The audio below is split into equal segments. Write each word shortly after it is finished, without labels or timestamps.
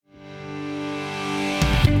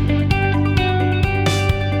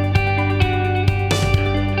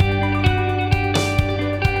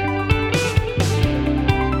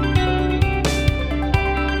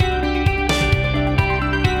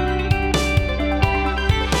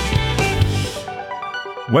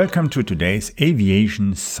Welcome to today's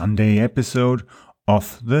Aviation Sunday episode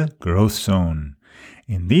of The Growth Zone.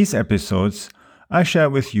 In these episodes, I share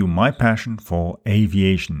with you my passion for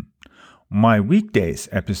aviation. My weekdays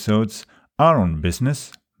episodes are on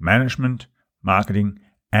business, management, marketing,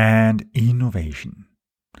 and innovation.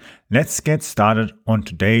 Let's get started on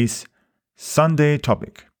today's Sunday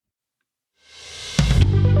topic.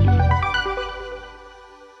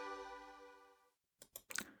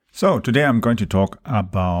 So today I'm going to talk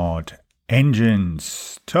about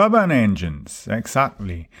engines, turbine engines,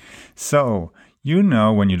 exactly. So,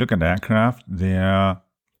 when you look at aircraft, there are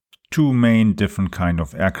two main different kind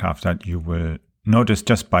of aircraft that you will notice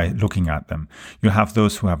just by looking at them. You have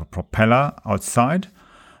those who have a propeller outside,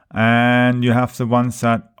 and you have the ones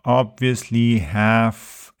that obviously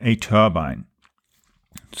have a turbine.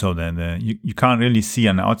 So then you can't really see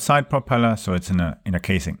an outside propeller, so it's in a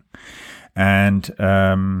casing. And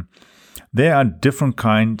there are different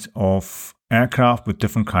kinds of aircraft with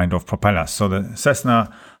different kind of propellers. So the Cessna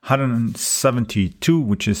 172,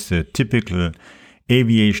 which is the typical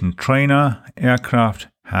aviation trainer aircraft,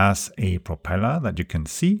 has a propeller that you can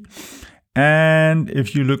see. And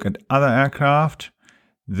if you look at other aircraft,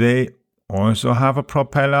 they also have a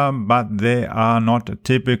propeller, but they are not a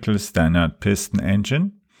typical standard piston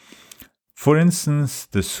engine. For instance,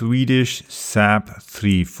 the Swedish Saab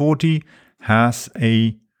 340 has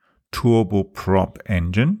a turboprop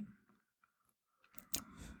engine.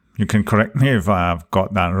 You can correct me if I've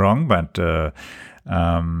got that wrong, but so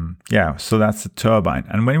that's a turbine.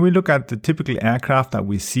 And when we look at the typical aircraft that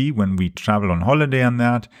we see when we travel on holiday and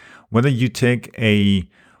that, whether you take a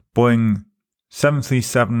Boeing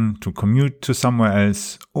 737 to commute to somewhere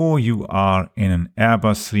else, or you are in an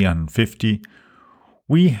Airbus 350,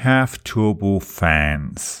 we have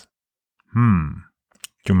turbofans.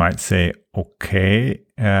 You might say, okay,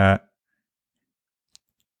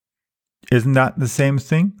 isn't that the same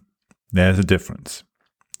thing? There's a difference.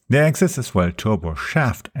 There exists as well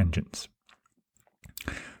turboshaft engines.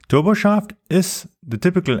 Turboshaft is the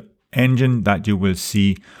typical engine that you will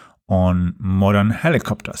see on modern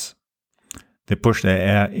helicopters. They push their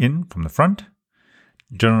air in from the front,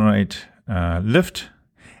 generate lift,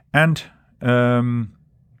 and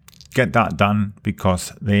get that done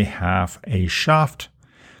because they have a shaft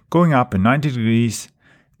going up in 90 degrees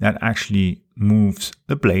that actually moves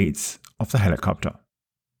the blades of the helicopter.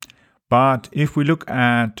 But if we look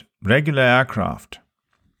at regular aircraft,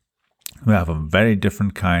 we have a very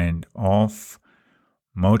different kind of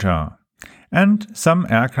motor. And some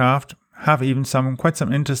aircraft have even quite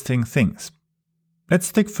some interesting things. Let's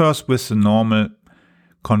stick first with the normal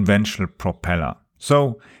conventional propeller.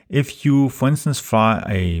 So if you, for instance, fly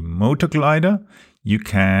a motor glider, you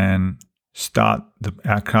can start the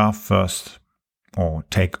aircraft first or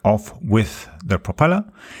take off with the propeller.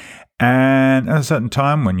 And at a certain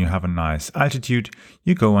time, when you have a nice altitude,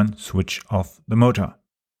 you go and switch off the motor.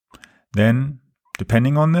 Then,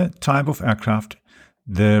 depending on the type of aircraft,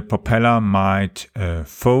 the propeller might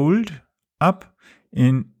fold up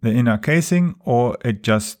in the inner casing, or it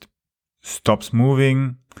just stops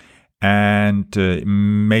moving and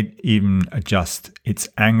may even adjust its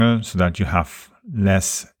angle so that you have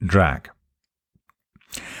less drag.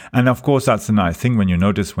 And of course, that's a nice thing when you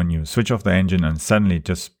notice when you switch off the engine and suddenly it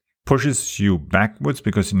just pushes you backwards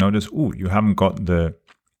because you notice, you haven't got the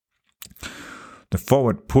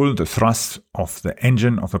forward pull, the thrust of the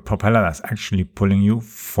engine of the propeller that's actually pulling you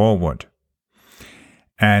forward.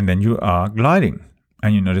 And then you are gliding.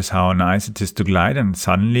 And you notice how nice it is to glide, and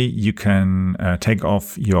suddenly you can take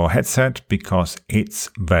off your headset because it's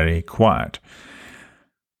very quiet.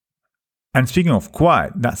 And speaking of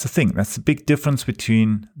quiet, that's the thing. That's the big difference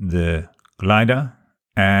between the glider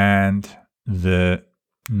and the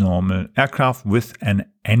normal aircraft with an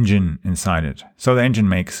engine inside it. So the engine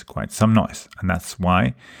makes quite some noise. And that's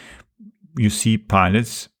why you see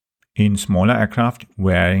pilots in smaller aircraft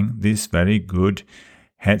wearing these very good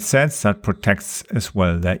headsets that protects as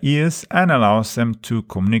well their ears and allows them to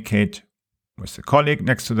communicate with the colleague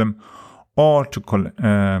next to them, or to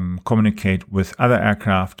communicate with other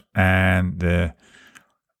aircraft and the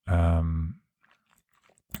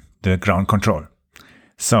ground control.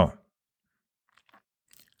 So,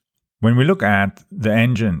 when we look at the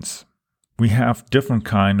engines, we have different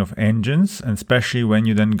kind of engines, and especially when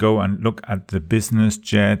you then go and look at the business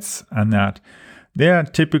jets and that, they are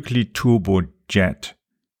typically turbojet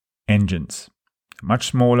engines, much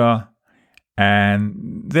smaller,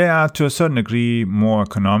 and they are to a certain degree more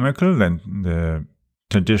economical than the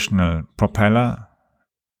traditional propeller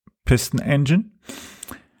piston engine.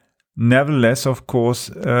 Nevertheless, of course,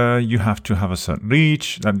 you have to have a certain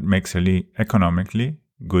reach that makes it economically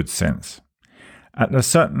good sense. At a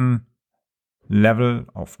certain level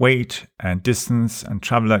of weight and distance and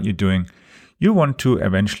travel that you're doing, you want to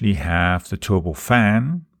eventually have the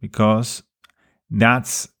turbofan, because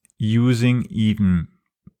that's using even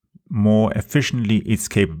more efficiently its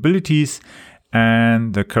capabilities,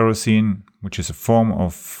 and the kerosene, which is a form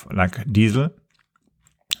of like diesel,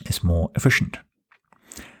 is more efficient.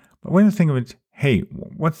 But when you think of it, hey,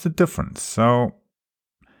 what's the difference? So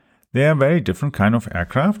they are very different kind of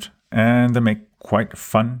aircraft, and they make quite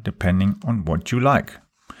fun depending on what you like.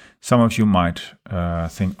 Some of you might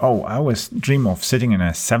think, oh, I always dream of sitting in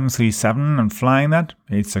a 737 and flying that.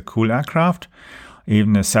 It's a cool aircraft.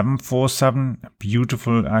 Even a 747, a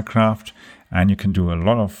beautiful aircraft, and you can do a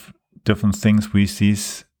lot of different things with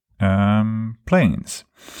these planes.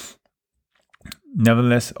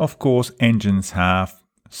 Nevertheless, of course, engines have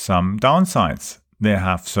some downsides. They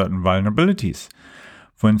have certain vulnerabilities.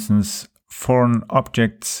 For instance, foreign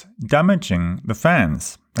objects damaging the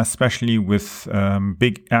fans, especially with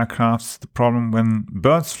big aircrafts. The problem when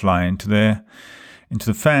birds fly into the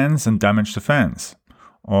fans and damage the fans,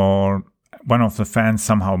 or one of the fans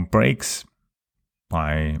somehow breaks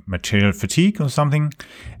by material fatigue or something,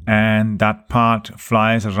 and that part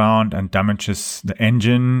flies around and damages the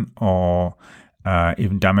engine, or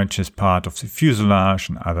even damages part of the fuselage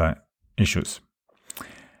and other issues.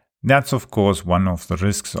 That's, of course, one of the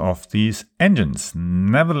risks of these engines.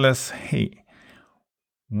 Nevertheless, hey,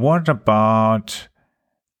 what about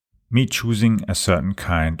me choosing a certain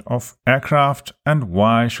kind of aircraft, and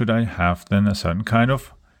why should I have then a certain kind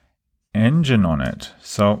of engine on it?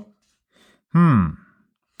 So,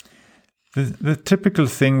 the typical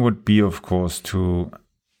thing would be, of course, to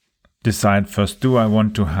decide first, do I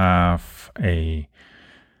want to have a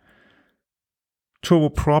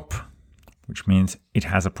turboprop, which means it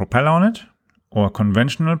has a propeller on it, or a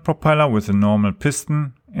conventional propeller with a normal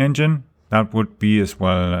piston engine? That would be as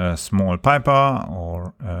well a small Piper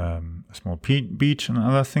or a small Beech and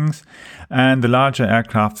other things. And the larger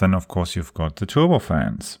aircraft, then of course you've got the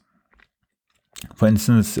turbofans. For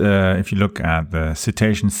instance, if you look at the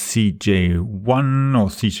Citation CJ1 or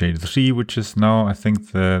CJ3, which is now, I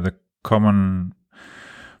think, the common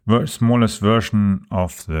smallest version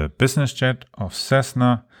of the business jet of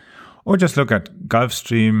Cessna, or just look at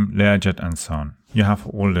Gulfstream, Learjet, and so on. You have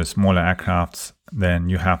all the smaller aircrafts. Then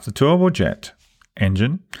you have the turbojet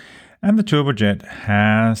engine, and the turbojet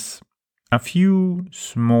has a few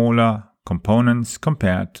smaller components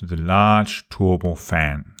compared to the large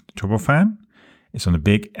turbofan. The turbofan is on the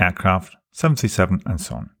big aircraft, 737 and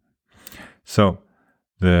so on. So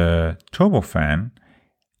the turbofan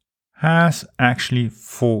has actually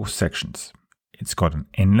 4 sections. It's got an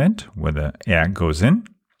inlet where the air goes in.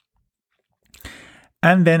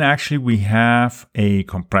 And then actually we have a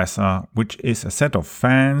compressor, which is a set of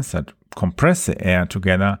fans that compress the air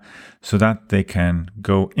together so that they can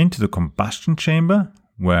go into the combustion chamber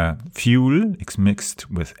where fuel is mixed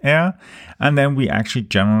with air. And then we actually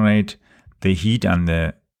generate the heat and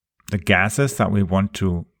the gases that we want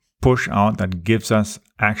to push out, that gives us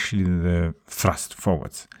actually the thrust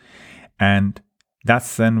forwards. And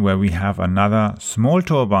that's then where we have another small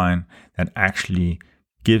turbine that actually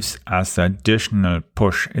gives us additional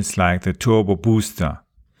push. It's like the turbo booster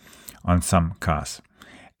on some cars.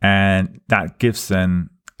 And that gives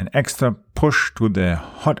then an extra push to the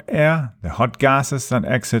hot air, the hot gases that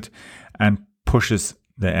exit, and pushes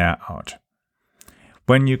the air out.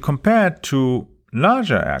 When you compare it to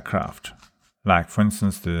larger aircraft, like for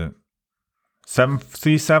instance the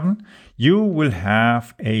 737, you will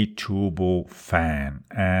have a turbo fan,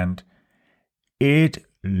 and it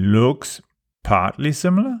looks partly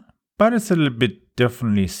similar, but it's a little bit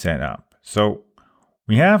differently set up. So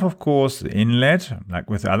we have, of course, the inlet, like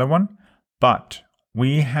with the other one, but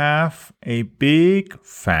we have a big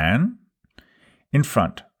fan in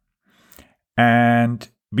front. And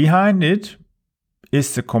behind it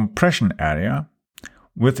is the compression area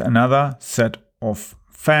with another set of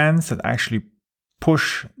fans that actually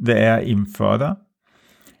push the air even further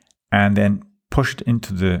and then push it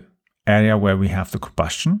into the area where we have the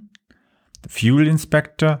combustion. The fuel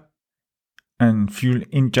inspector and fuel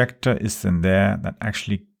injector is then there, that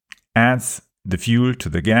actually adds the fuel to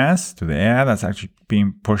the gas, to the air that's actually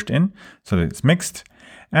being pushed in, so that it's mixed,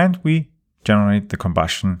 and we generate the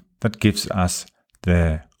combustion that gives us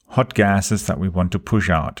the hot gases that we want to push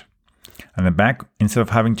out. And then back, instead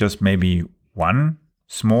of having just maybe one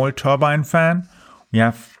small turbine fan, we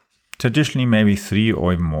have traditionally maybe 3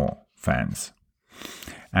 or even more fans.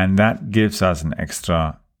 And that gives us an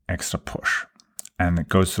extra push. And it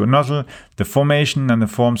goes through a nozzle. The formation and the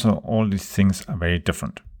forms of all these things are very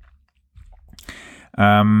different.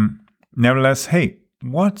 Nevertheless, hey,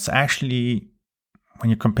 what's actually, when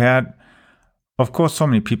you compare, of course, so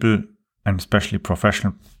many people, and especially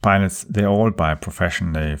professional pilots, they're all by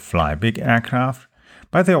profession, they fly big aircraft,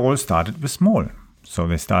 but they all started with small. So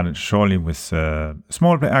they started surely with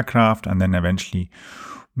small aircraft and then eventually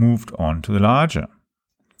moved on to the larger.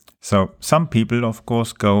 So some people, of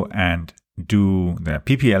course, go and do their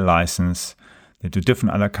PPL license, they do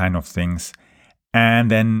different other kind of things,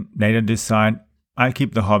 and then later decide, I'll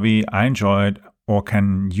keep the hobby, I enjoy it, or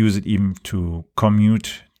can use it even to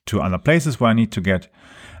commute to other places where I need to get.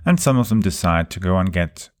 And some of them decide to go and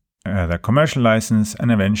get their commercial license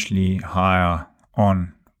and eventually hire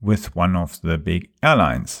on with one of the big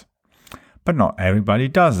airlines. But not everybody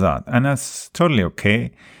does that, and that's totally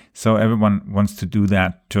okay. So everyone wants to do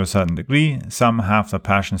that to a certain degree. Some have the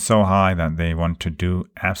passion so high that they want to do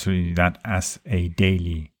absolutely that as a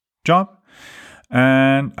daily job,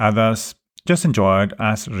 and others just enjoy it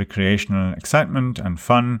as recreational excitement and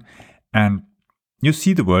fun, and you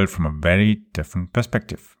see the world from a very different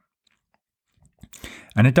perspective.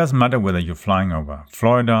 And it doesn't matter whether you're flying over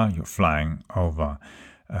Florida, you're flying over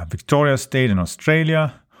Victoria State in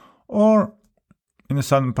Australia, or in the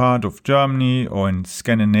southern part of Germany or in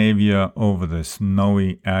Scandinavia over the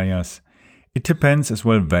snowy areas. It depends as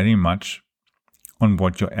well very much on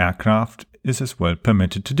what your aircraft is as well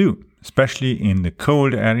permitted to do. Especially in the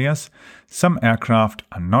cold areas, some aircraft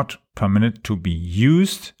are not permitted to be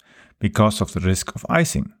used because of the risk of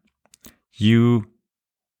icing. You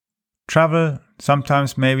travel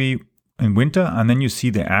sometimes maybe in winter and then you see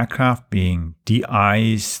the aircraft being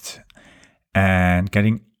de-iced and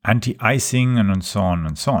getting anti-icing and so on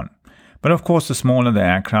and so on. But of course, the smaller the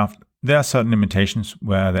aircraft, there are certain limitations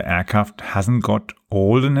where the aircraft hasn't got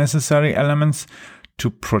all the necessary elements to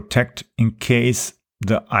protect in case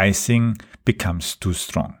the icing becomes too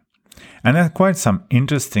strong. And there are quite some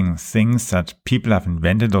interesting things that people have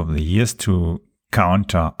invented over the years to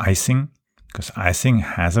counter icing, because icing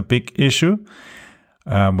has a big issue.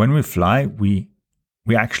 When we fly, we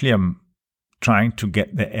actually are trying to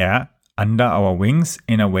get the air under our wings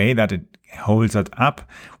in a way that it holds it up.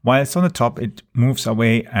 While it's on the top, it moves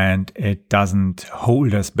away and it doesn't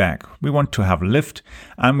hold us back. We want to have lift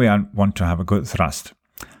and we want to have a good thrust.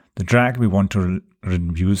 The drag we want to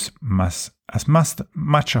reduce as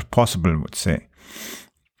much as possible, I would say.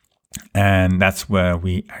 And that's where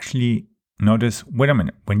we actually notice, wait a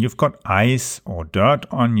minute, when you've got ice or dirt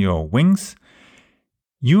on your wings,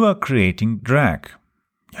 you are creating drag.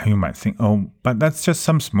 You might think, oh, but that's just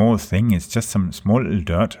some small thing. It's just some small little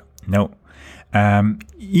dirt. No.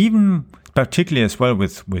 Even particularly as well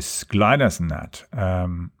with gliders and that.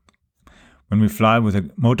 When we fly with a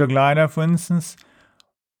motor glider, for instance,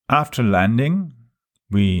 after landing,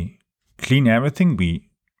 we clean everything. We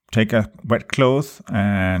take a wet cloth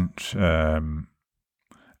and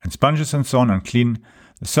sponges and so on, and clean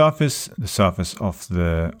the surface of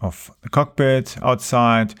the cockpit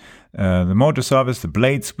outside, the motor surface, the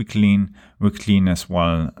blades we clean as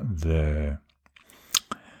well the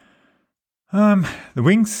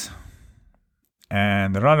wings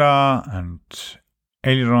and the rudder and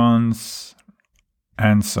ailerons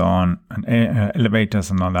and so on, and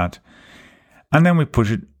elevators and all that. And then we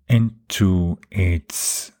push it into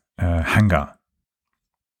its hangar.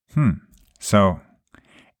 So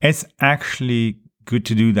it's actually good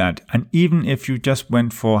to do that. And even if you just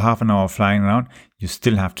went for half an hour flying around, you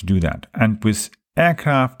still have to do that. And with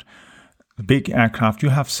aircraft, big aircraft, you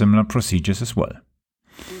have similar procedures as well.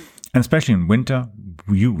 And especially in winter,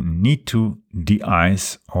 you need to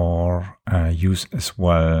de-ice or use as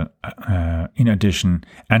well, in addition,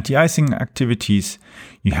 anti-icing activities.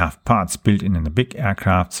 You have parts built in the big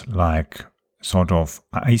aircrafts like sort of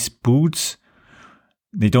ice boots.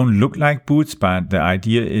 They don't look like boots, but the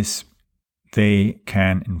idea is they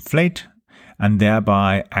can inflate and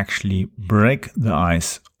thereby actually break the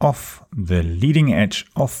ice off the leading edge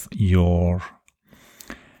of your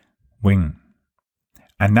wing.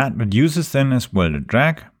 And that reduces then as well the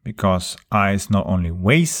drag, because ice not only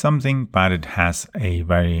weighs something, but it has a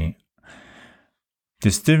very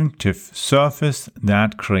distinctive surface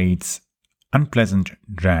that creates unpleasant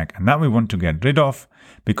drag. And that we want to get rid of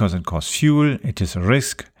because it costs fuel, it is a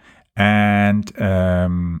risk, and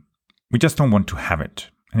we just don't want to have it.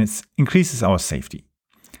 And it increases our safety.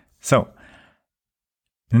 So,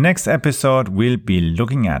 the next episode, we'll be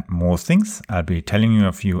looking at more things. I'll be telling you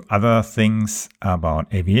a few other things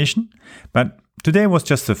about aviation. But today was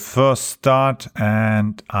just the first start,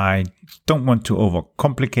 and I don't want to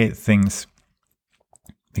overcomplicate things,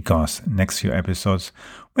 because next few episodes,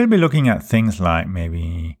 we'll be looking at things like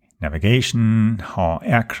maybe navigation, how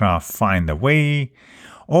aircraft find their way,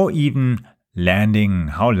 or even landing,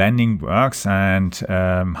 how landing works and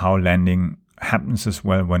how landing happens as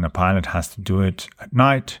well when a pilot has to do it at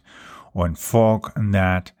night or in fog and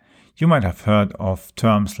that. You might have heard of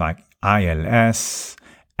terms like ILS,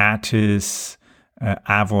 ATIS,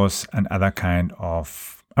 AVOS and other kind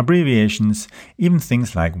of abbreviations, even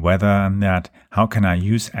things like weather and that. How can I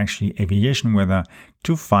use actually aviation weather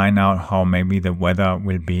to find out how maybe the weather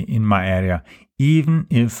will be in my area, even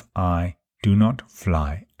if I do not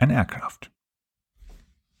fly an aircraft.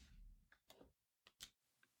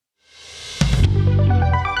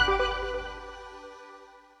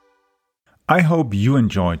 I hope you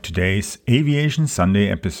enjoyed today's Aviation Sunday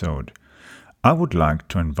episode. I would like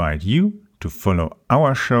to invite you to follow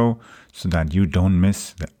our show so that you don't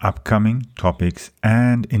miss the upcoming topics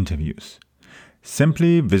and interviews.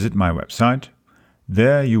 Simply visit my website.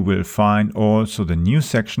 There you will find also the new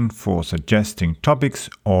section for suggesting topics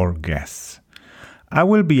or guests. I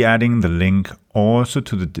will be adding the link also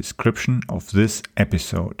to the description of this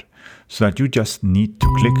episode, so that you just need to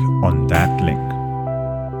click on that link.